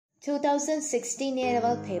2016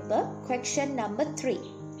 A-level paper, question number 3.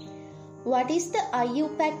 What is the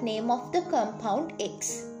IUPAC name of the compound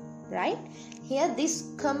X? Right? Here this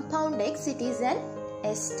compound X, it is an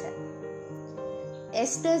ester.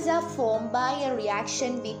 Esters are formed by a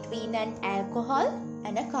reaction between an alcohol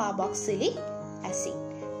and a carboxylic acid.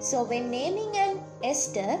 So when naming an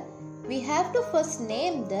ester, we have to first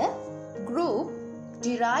name the group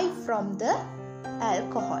derived from the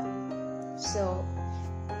alcohol. So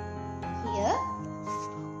here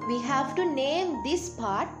we have to name this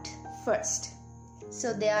part first.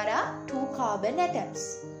 So there are 2 carbon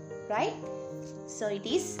atoms, right? So it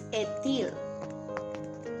is ethyl.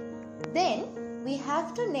 Then we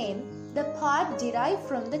have to name the part derived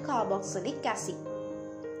from the carboxylic acid.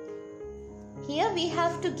 Here we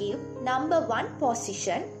have to give number 1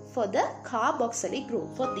 position for the carboxylic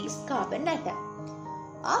group for this carbon atom.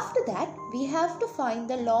 After that, we have to find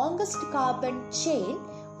the longest carbon chain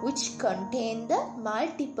which contain the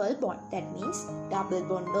multiple bond. That means double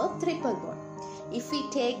bond or triple bond. If we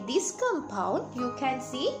take this compound, you can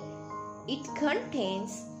see it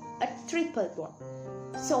contains a triple bond.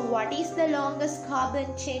 So what is the longest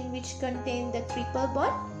carbon chain which contains the triple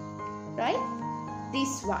bond? Right?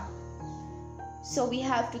 This one. So we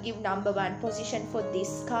have to give number 1 position for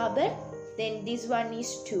this carbon. Then this one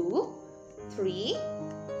is 2, 3,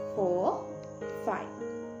 4, 5.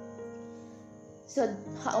 So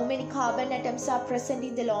how many carbon atoms are present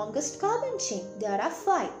in the longest carbon chain? There are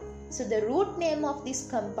 5. So the root name of this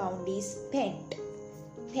compound is pent.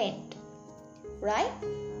 Pent. Right?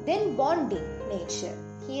 Then bonding nature.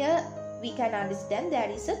 Here we can understand there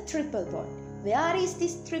is a triple bond. Where is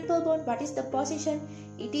this triple bond? What is the position?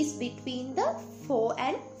 It is between the 4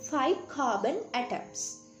 and 5 carbon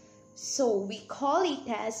atoms. So we call it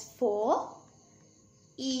as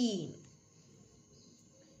 4-ene.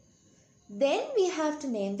 Then we have to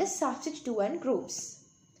name the substituent groups.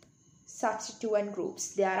 Substituent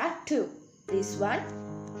groups. There are 2. This one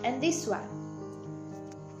and this one.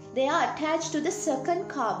 They are attached to the second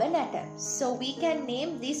carbon atom. So we can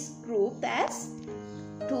name this group as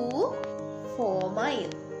 2,4-mile.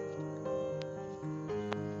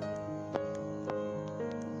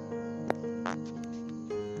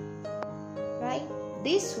 Right?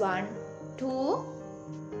 This one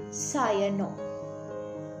 2-cyano.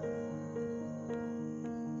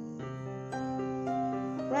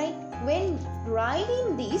 Right? When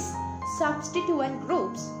writing these substituent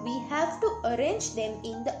groups, we have to arrange them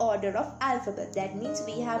in the order of alphabet. That means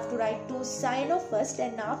we have to write 2-cyano first,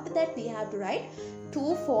 and after that we have to write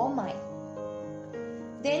 2,4-mile.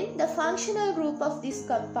 Then the functional group of this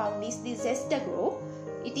compound is this ester group.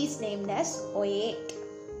 It is named as OA8.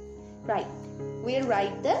 Right. We'll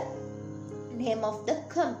write the name of the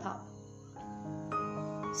compound.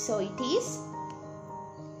 So it is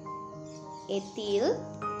ethyl.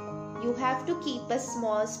 You have to keep a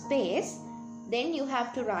small space. Then you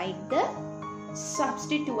have to write the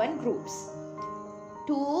substituent groups.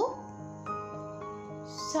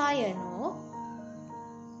 2-cyano.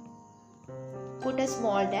 Put a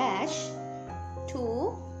small dash.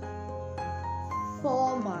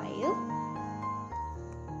 2,4-mile.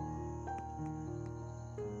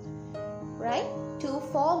 Right?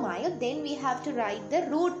 2,4-mile. Then we have to write the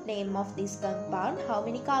root name of this compound. How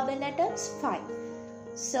many carbon atoms? 5.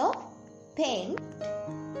 So pent.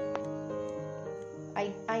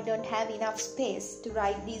 I don't have enough space to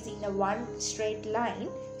write this in a one straight line.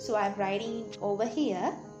 So I'm writing it over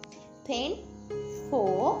here. Pent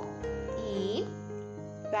 4-ene.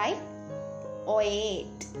 Right?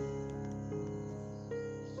 OA8.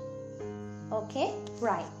 Okay?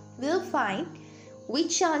 Right. We'll find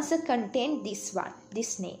which answer contains this one,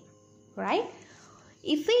 this name. Right?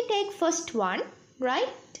 If we take first one, right?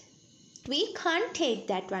 We can't take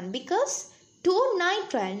that one because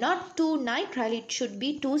 2-nitrile, not 2-nitrile, it should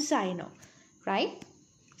be 2-cyano, right?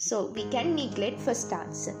 So we can neglect first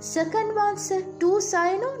answer. Second answer,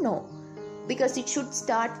 2-cyano, no, because it should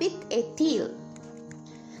start with ethyl.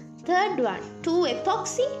 Third one,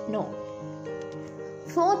 2-epoxy, no.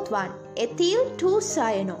 Fourth one, ethyl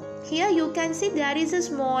 2-cyano. Here you can see there is a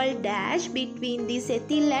small dash between this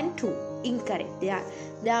ethyl and 2. Incorrect.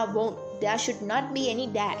 There should not be any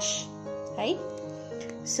dash. Right?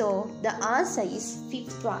 So the answer is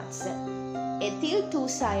 5th answer. Ethyl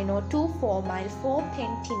 2-cyano 2,4-mile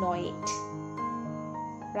 4-pentenoate.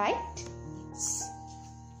 Right?